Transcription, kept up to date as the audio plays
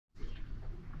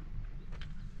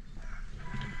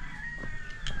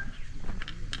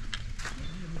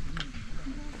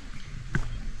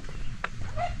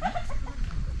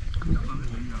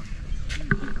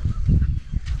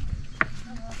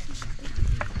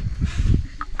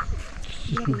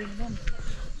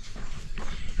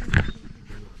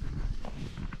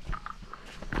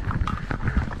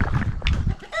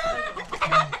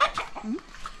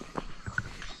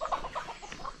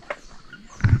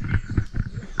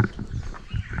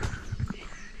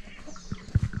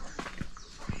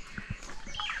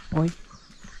Oi.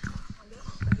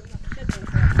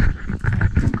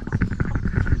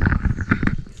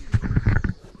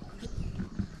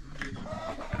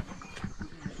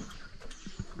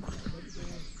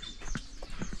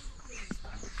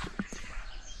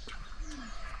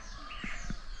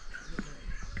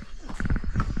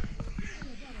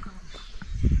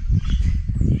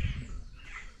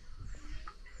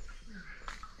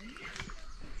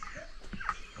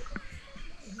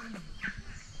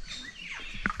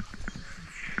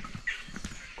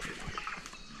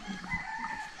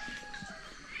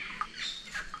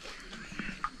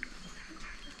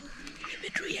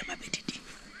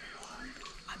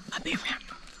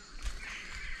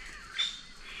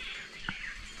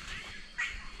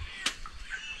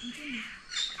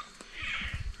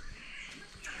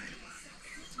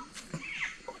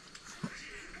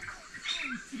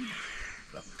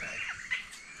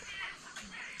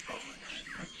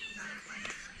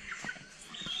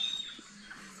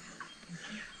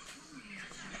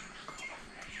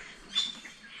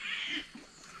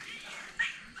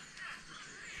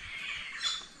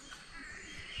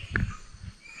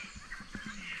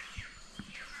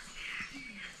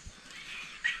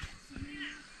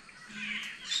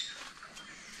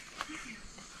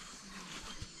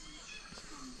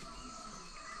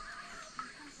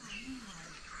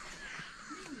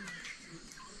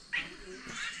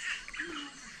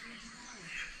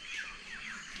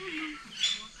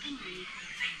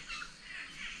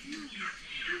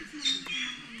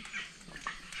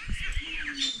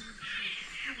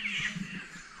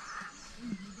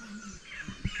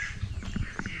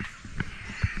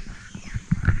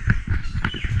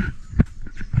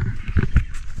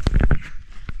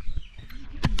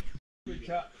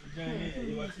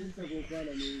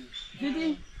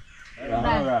 Didi.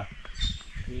 I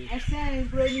say,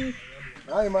 Granny.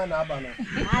 I'm an abana.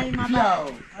 I'm a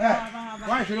No.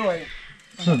 Why should I?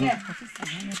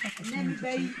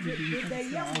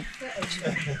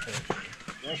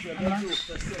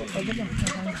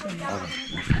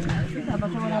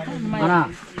 Mana?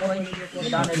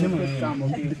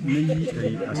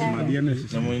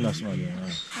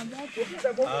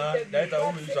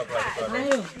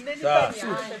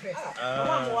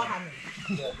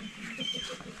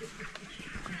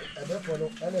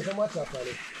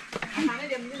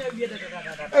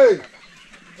 Hey!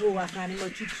 Oh, I can't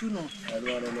even choose no. I don't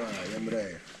know. I am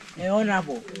ready.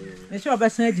 Honorable. Mr.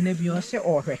 Besson, you never say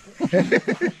or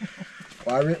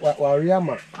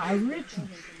Warriama. I reach you.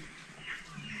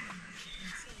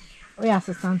 We are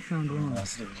assistant sound.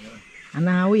 And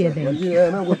now we are there. Yeah,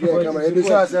 no, we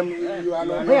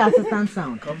are assistant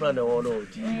sound. Come on, the one you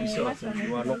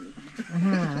are not.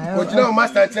 But you know,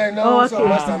 Master Chain, no, so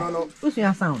Master, no. Who's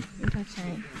your sound?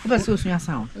 What's your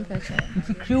sound?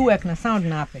 Crew work na sound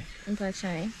na pe.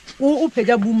 Who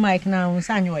peja boom mic now,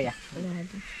 Sanyoya?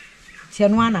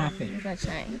 Tianwana pe.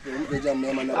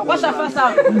 What's the first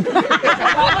sound?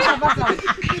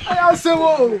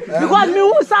 Because me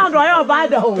who sound or your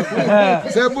bad home.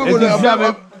 Say,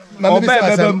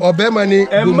 Obemani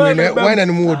boom, wine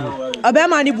and mood.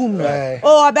 Obemani boom.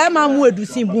 Oh, Obema mood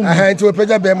sing boom. I had to a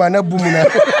peja bema na boom.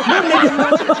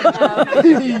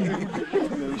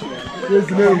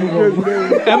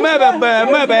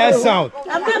 Sound.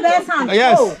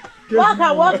 Yes. Walk,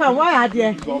 why are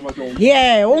there?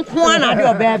 Yeah, one corner of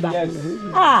your baby.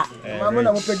 Ah, I'm going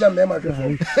to peja bema.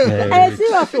 I see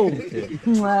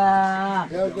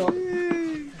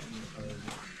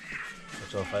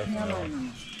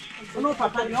no,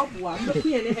 Papa, you're one. Look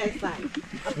here in the hairstyle.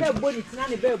 A pair of bonnets,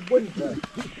 none of a bonnet.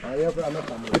 I have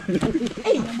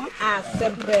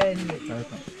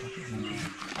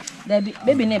a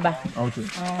Baby neighbor. Okay.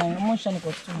 Emotion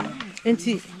costume. And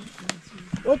see,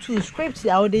 what two scripts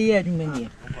out the year, many.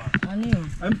 I knew.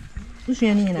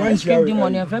 Script the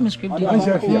money, I'm script the money.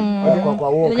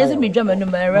 It doesn't be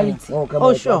German reality.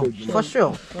 Oh, sure, for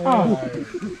sure.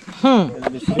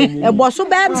 It was so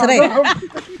bad today.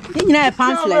 You know, a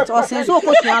pamphlet or says, oh,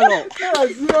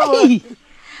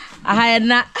 I had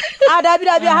not. I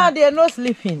had there no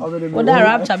sleeping. What that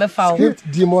rapture be found?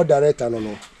 Script demo director,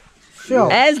 no. Sure.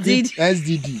 SDD.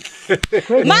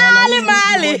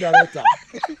 Mali.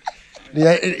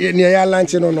 Near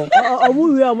lunch, no. Oh,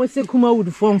 we almost say Kuma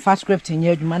would form fast script in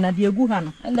your man at the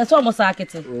Guhano. And that's almost like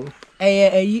it.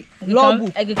 A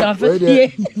log, I can fit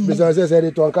Besides, I said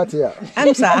it to Katia.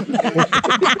 I'm sorry.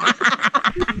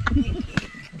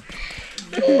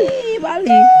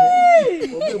 Bali.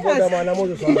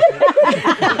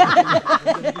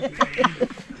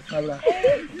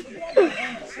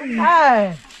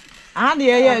 Hey. And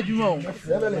yeah, you know.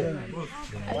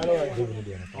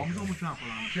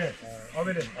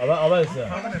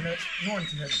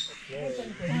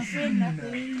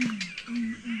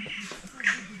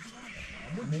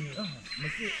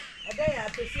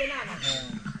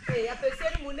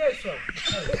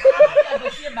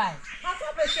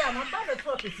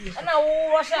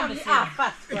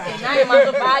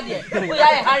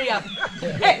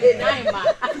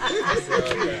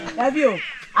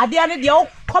 Ade ane de o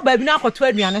ko ba bi na akoto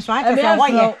aduane so ake fa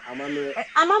woye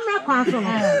amamra kwan so no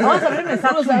o so me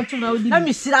sa to na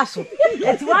mi sira so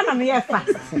eti wa na me ye fa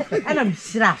na mi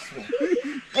sira so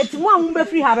eti wa hu be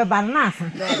free ha be ba na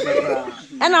asa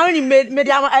na oni me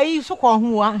de ayi so ko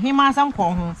hu wa hima asam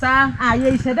ko hu sa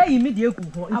ye iseda yi me de eku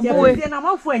ho nti na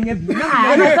mafo anya bi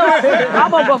na so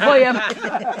abogofo yem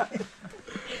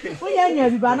oya nya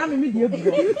bi ba na me de eku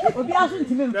obi aso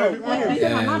ntimi mfa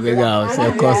Legal,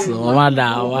 você coça, wada.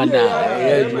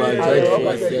 Yes, my church for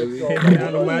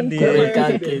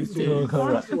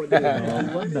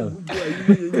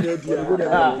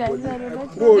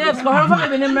Yes, ko ha fa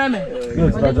be ne mrame.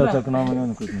 Yes, but that's no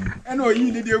man. And oh,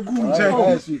 you need a good check.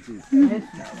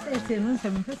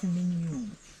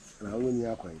 Na woni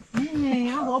akwan.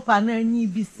 Opa na anyi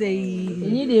bi sei.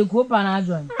 Enyi de ko pa na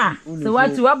adwan. So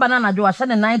what you banana jo ahye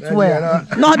ne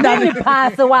 912. No that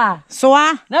Pass wa. so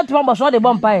Na to mbo so de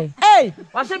bomb pai. hey,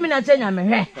 Wa hye me na chenya me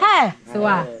hwe. hey. So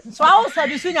wa. So I was said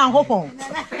you nyankopon.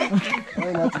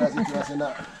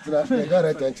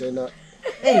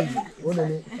 Hey.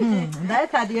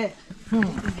 That idea.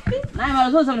 Na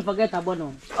ma so so forget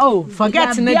abono. Oh,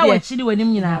 forget na dia. dia. Wa chidi wani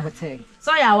nyina.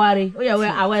 So ya ware, o ya we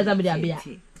aweza be dia bia.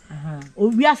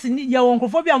 Owiase ni ye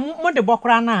wonkofo bia mo de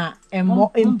bokra na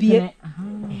emmo empie.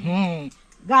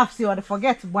 Gaf say or the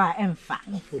forget boy emfa.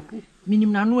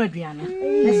 Minim na no aduane.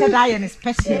 Me say da ye ne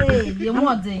special. Ye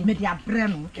mo den. Me dia bre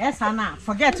no. Esa na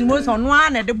forget mo so no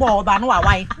na de bo ba no wa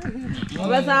wai.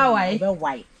 Obesa wai. Be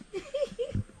wai.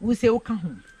 Wo say wo ka ho.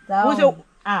 Wo say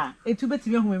etu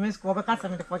betimi hu me sko be ka say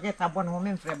me forget abon ho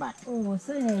me mfre ba. Oh,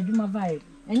 say adwuma vibe.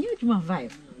 And you my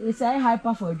vibe. It's a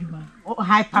hyper for adwuma. Oh,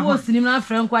 hyper. Wo sinim na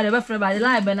frɛ nkwa de be frɛ ba de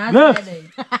lie be na say dey.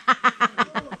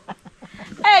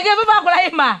 Eh, ge be ba kola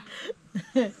hima.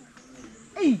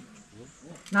 Hey.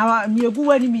 Now me egu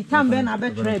wani mi tambe na be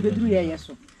try be duru ye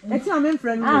so. Eti am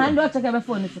mfra no. And do check be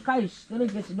phone to cash.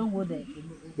 Don't get don't go there.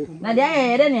 Na de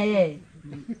aye de na ye.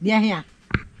 Dia hia.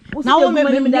 Na wo me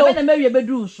de me wie be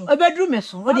duru so. E be duru me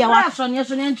so. O dia wa so ne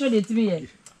ntro de timi ye.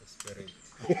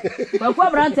 Kwa kwa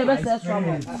brante be se so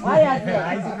mo. Why ya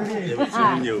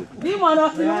say? Ni mo no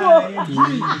ni mo.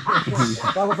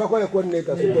 Kwa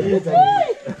coordinator, coordinator.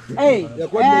 Hey,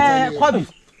 Kobi.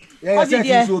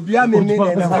 Yeah, so be a me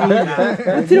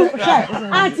Tiru sha.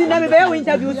 Anti na me be we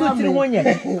interview so tiru honye.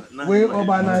 we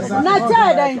obanasa. Na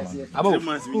cha dan.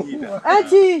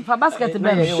 Anti Fa basket be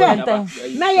me sha.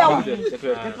 Na ya.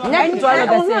 Na nto ala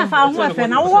be se fa ho afa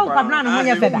na wo kwabna no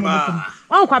honye feda.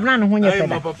 Won kwabna no honye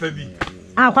feda.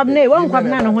 Kwabna won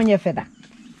kwabna no honye feda.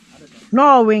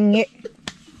 No winge.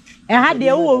 E ha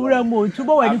de wo wura mo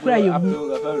tubo wani kura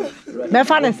yebu. Me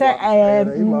fa ne se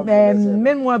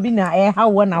menwa bi na e ha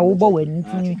wo na wo bo wani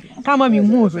tin. Kama mi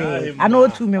hu hwe. Ana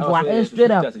otu me boa.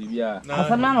 Straight up.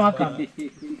 Afana no aka.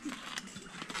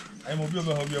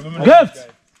 Gift.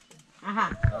 Aha.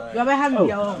 Yo be ha mi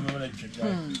yo.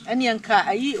 Eni anka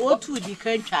ayi otu di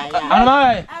kan twa ya.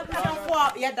 Anai.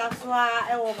 Afo ya da so a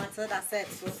e wo Matilda'S set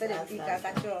so se de fi ka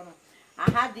ka chiro no.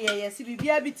 Aha de ye si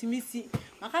bibia bitimi si.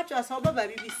 Maka chwa so baba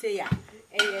bibi se ya.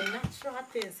 Natural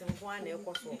things in one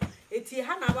ekoso. Eti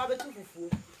ha na ba betu fufu.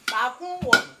 Ba kun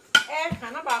wo.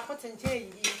 Kana ba ko tenche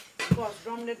yi because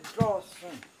from the draws.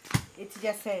 Eti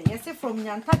just say yes from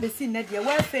nyanta be si na de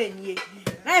wa fa nie.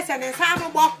 Na ese ne sa no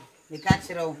bo. Me ka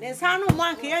kire wo. Ne sa no mo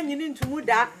anka ya nyini ntumu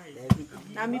da.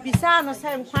 Na me bisa no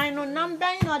say nkwan no nam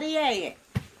dan no de ye.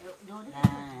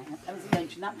 Am si dan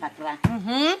tuna kakra.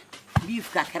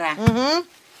 Beef kakra.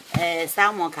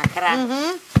 Salmon kakra.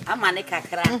 Amane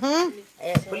kakra.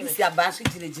 Police aba so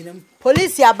jinejinem.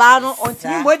 Police aba no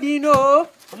ontimi modi no.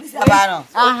 Police aba no.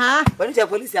 Aha.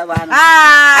 Police aba no.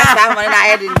 Asa mo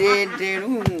na de.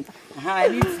 Aha,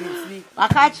 ni.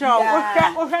 Akachro,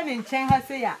 wo hwe ne nchen ha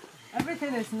se ya.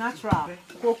 Everything is natural.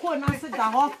 Koko na se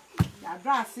da ho. Ya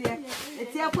grass here.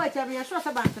 Eti akwa cha be sure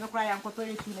se bank no kra ya nkoto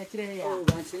yetu na kire ya. Oh,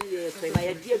 bank ni ye so ma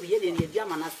ya die bi ye ne dia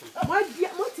manasa.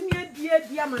 Mo timi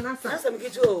dia manasa. Asa mi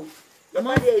kicho.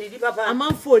 Mama de di papa.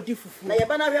 Amanfo di fufu. Na ye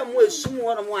ba na hwe mo esum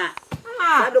ho no mo a.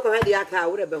 Sa do ko hwe de aka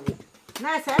wo re be ho.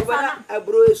 Na say sana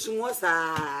abro esumo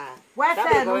sa. Where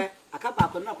say no?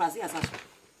 Akapa ko na kwase asaso.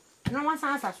 No one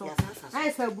sansa so. Na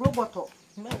say bro bottle.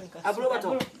 Abro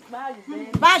bottle.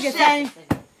 Bag say.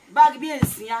 Bag bi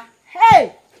ensia.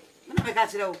 Hey. Na me ka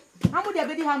kire o. How much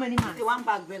dey how many man? One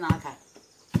bag be na aka.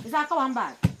 Is that one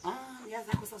bag? Yes,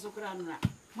 I was so grand.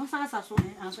 Mo sansa so.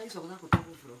 Answer is so na ko to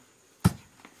fro.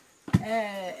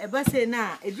 Eba say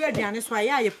na edu aduane so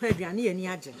aya ye pa aduane ye ni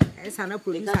age. Esa na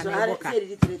producer na boka.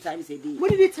 Say 3 times a day. What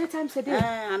did it 3 times a day?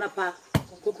 Anapa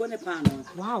koko ne pan no.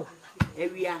 Wow.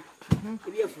 Ewia.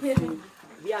 Ewia fufu.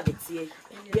 Bia betie.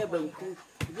 Bia banku.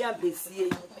 Bia besie.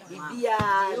 Bia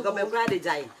go be kra de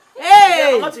jai.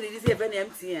 Hey! What did this even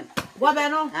MTN? Gobe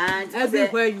no.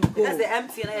 Everywhere you go. That's the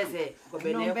MTN I say.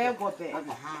 Gobe No be gobe.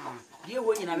 Die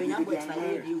wo nyina be nyambo tena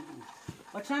ye die hu.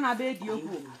 Ocha na be die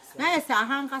hu. Na yesa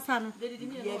ahankasa no.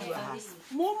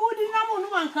 Mumu di na mu no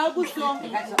anka guso.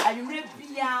 Ayumre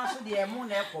bia so de emu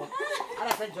na ekọ.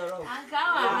 Ala se joro. Anka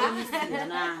wa.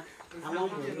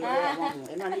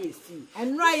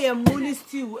 Enra ye muni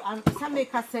stew and some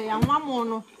ka say anwamo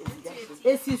no.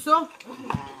 Esi so.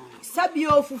 Sabi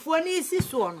ofufuo ni isi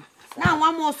so no. Na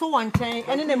anwamo so wonten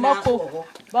ene ne mako.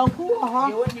 Banku ho.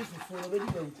 Ye woni fufuo be di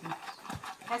banku.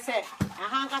 Ese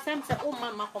ahanga sem se o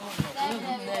mama komo.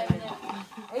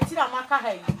 Etira maka ha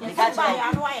yi. Ba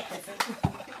ya no aye kese.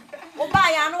 O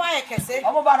ba ya no aye kese.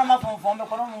 O ba no ma fonfon me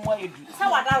kono mo edu. Sa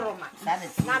wada roma.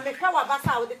 Na me hwa wa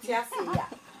basa wo de tia se ya.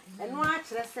 Eno a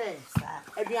kire se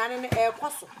aduane ne e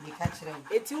koso. Me ka kire.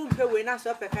 Eti wo mpe we na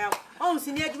so peka. O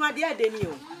nsi ni adwuma de adeni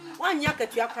o. Wanya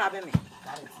katua kra be me.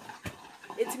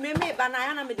 Eti me ba na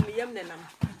ya na me de me yam nenam.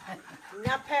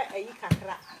 Nya pe ayi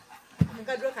kakra.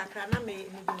 Ngadro kakra na me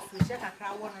nsu she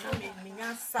kakra wo na me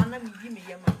nya sa na me yi me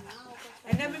yam.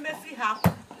 Ene me free ha.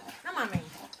 Na ma me.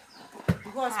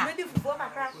 Because me di fufu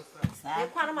kakra. E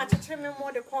kwa na ma chechire me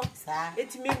mo de ko.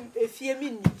 Eti me efie me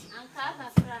ni.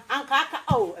 Anka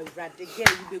oh awrade ge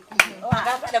you be ku. Oh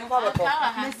anka dem bo bo.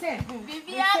 Me say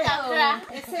Bibia kakra.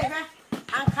 E say ha.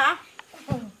 Anka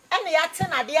ena ya te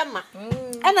na de ma.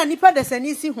 Ena nipa de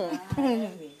sani si ho.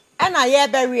 Ena ye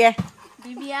bewe.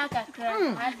 Bibia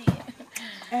kakra. Adi.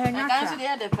 Nya so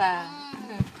de pa.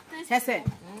 Sese.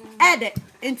 Ede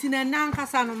entina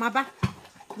nankasa no maba.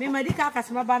 Me madika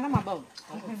akasa maba na maba.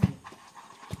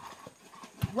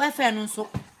 Wefe no so.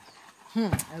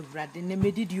 Awrade ne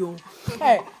medidio.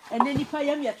 Ene nipa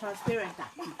yam ya transparent.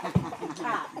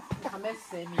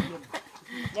 Amese mi yam.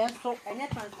 Yes so ene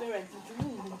transparent nti mu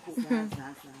nko.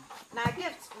 Na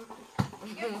gift.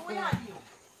 We are you.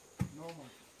 No more.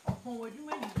 Oh, what you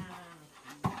mean?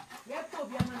 We have to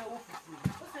be a man of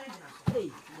Hey,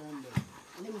 no.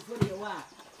 Ne before you wa.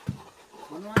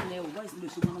 Ono ane voice le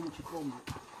sumo na mchikomo.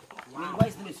 Wow.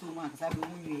 Voice le sumo ka sabe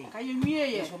unwie. Ka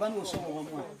yemie ye. So ba no so wo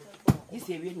mo.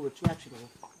 Isi ewie ni otu atwere.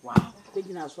 Wow.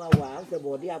 Tegina so awa, se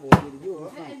body abodi bi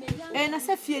o fa. Na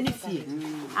se fie ni fie.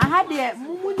 Aha de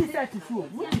mumu ni set fuo.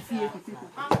 Mu ni fie fie.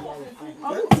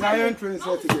 Science train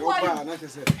set the opa na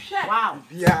say. Wow.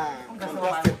 Bia.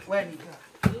 When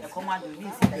e command you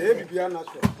this. E bia na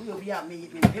so. You be a me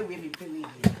pay we me.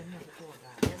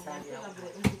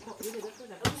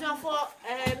 So for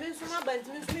me so ma banti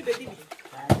me so me bedi bi.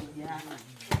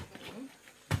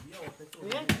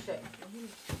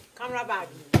 Camera bag.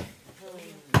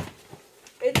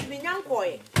 Eti me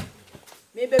nyankoe.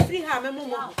 Me be free ha me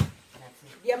momo.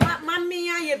 Ye ma me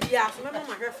ya ye bia so me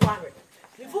mama hwefo ahwe.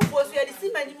 Me fufuo so ye di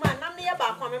simani ma na me ye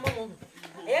ba kwa me momo.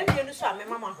 E me nu so a me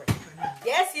mama hwe.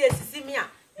 Yes yes simi a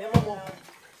me momo.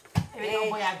 Me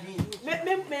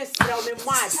sra me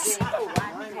mo ade.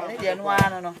 Ne de no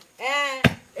ano no.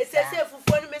 Ese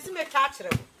fufuo no me si me twa kire.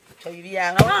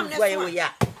 Bia nga fufuo ye wo ya.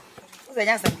 Wo se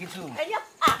nya sankitu. Enya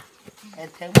ah.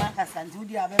 Etema ka santu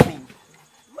di abe men.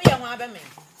 Wo ye ho abe men.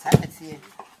 Sabetie.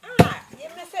 Ye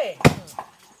me say.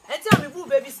 Enti me bu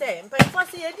baby say, mpa ifo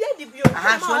say ye di bio.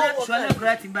 Shole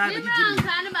grati ba be di men.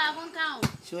 Nka ne ba bon kan o.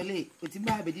 Shole, oti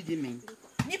ba be di men.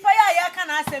 Nipa ya ka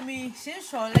na asemi, shin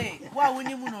shole. Wa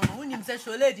woni mu no no, woni say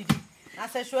shole didi. Na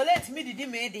say shole ntimi didi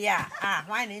me de ya.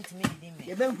 Why na ntimi didi me?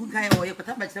 Ye be nku kan wo ye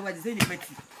kota ba kire wa di say ni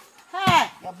pati.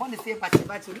 Ya bon say pati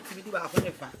ba ti ntimi di ba ko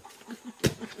ne fa.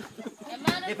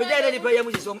 E pe jade ni pe ye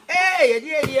mu jisom. Ye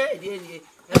di.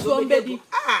 So mbedi.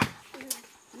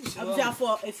 Abja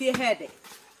for if you head it.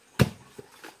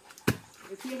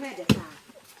 If you head it.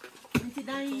 Nti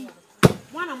dan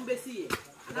one am be see.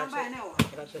 Na ba na wa.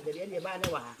 Ka so de ye ba na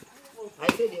wa. Ai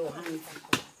say de o han.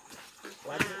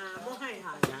 What? Mo han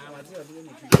ha. Na wa ti o de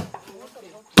ni.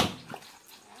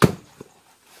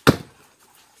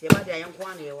 Se ba de ayan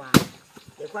kwa na ye wa.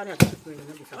 Ye kwa na ka ku ni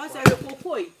bi sa. O say le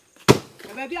kokoi.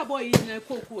 E ba bia boy yi na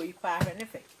kokoi pa hwe ne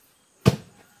fe.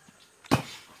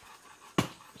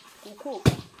 cocoa.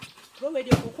 Throw away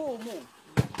the cocoa more.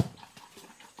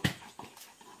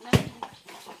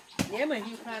 Never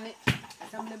you can it.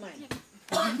 Assembly mine.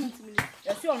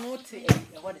 That's your note.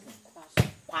 What is it?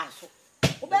 Pass.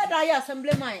 Obeda ya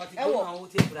assembly mine. Ewo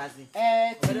take Brazil.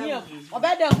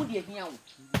 Obeda who dey here.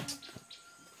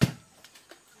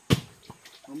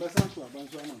 Ombesan to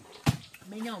abanso ama.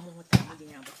 Menya omo hota dey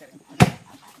here botere.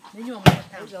 Menya omo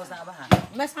hota. O sa ba ha.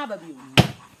 Mesa ba bi o.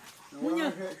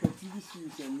 Munya TV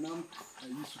series and nam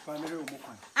you super omo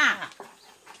kwan. Ah.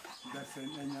 That's an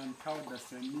enyan cow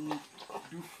that's any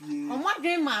dufie. Omo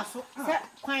dwen ma so se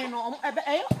kwan no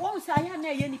won say ya na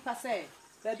ye nipa say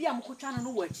ba bi amukotwa no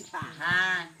wo achi pa.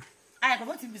 Ah. Ai ko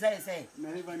boti bisa say. Na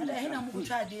even na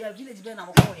mukotwa dey village be na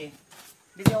moko ye.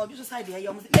 Be dey oju side here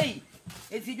you hey.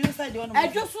 Eti ju side one.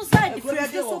 Eju so side free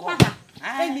eju so pa ha.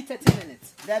 Hey me 30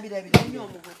 minutes. Dabi. Nyo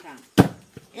omo hota.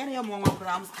 Yana ya mo nwa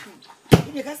kura am.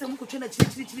 Ibe ka se mukotwa na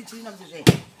chiri na mse.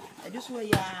 Eju so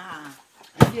ya.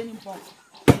 Edi ni mpo.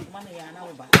 Mana ya na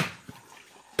oba.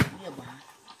 Ni ba.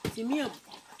 Timi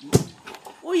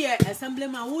wo ye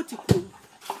assemblyman wo ti ko.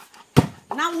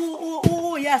 Na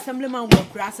wo ye assemblyman wo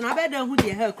kura se na be da hu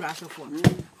de ha kura se fo.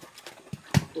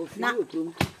 Na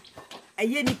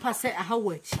aye ni passe aha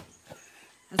wo achi.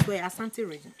 Nso ya Asante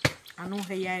region. Ano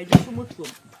ha ya edu so moto.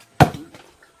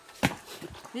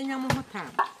 Nenya mo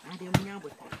hota. Ade mo nya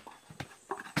bota.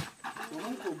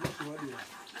 Won ko bu so wadi.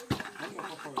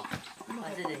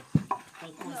 Adede.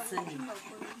 Conseni.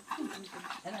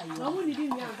 Ela yo. No mo ni di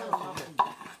nya ba.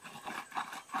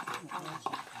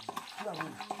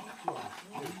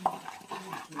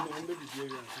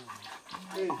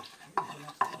 Hey.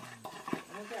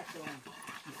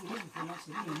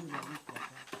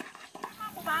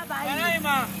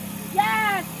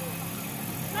 Yes.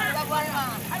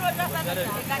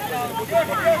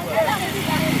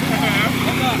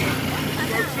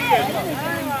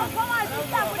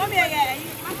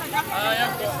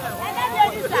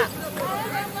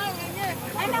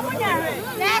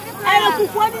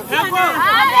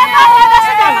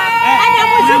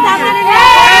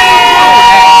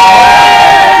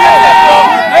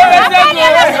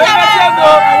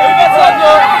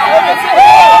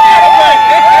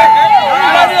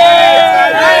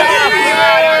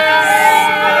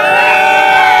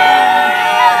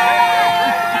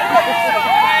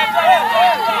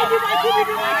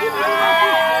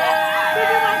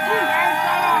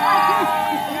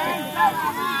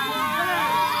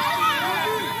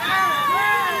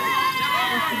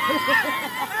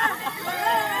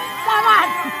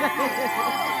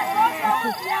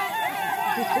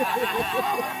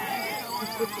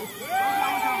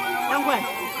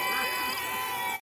 Yang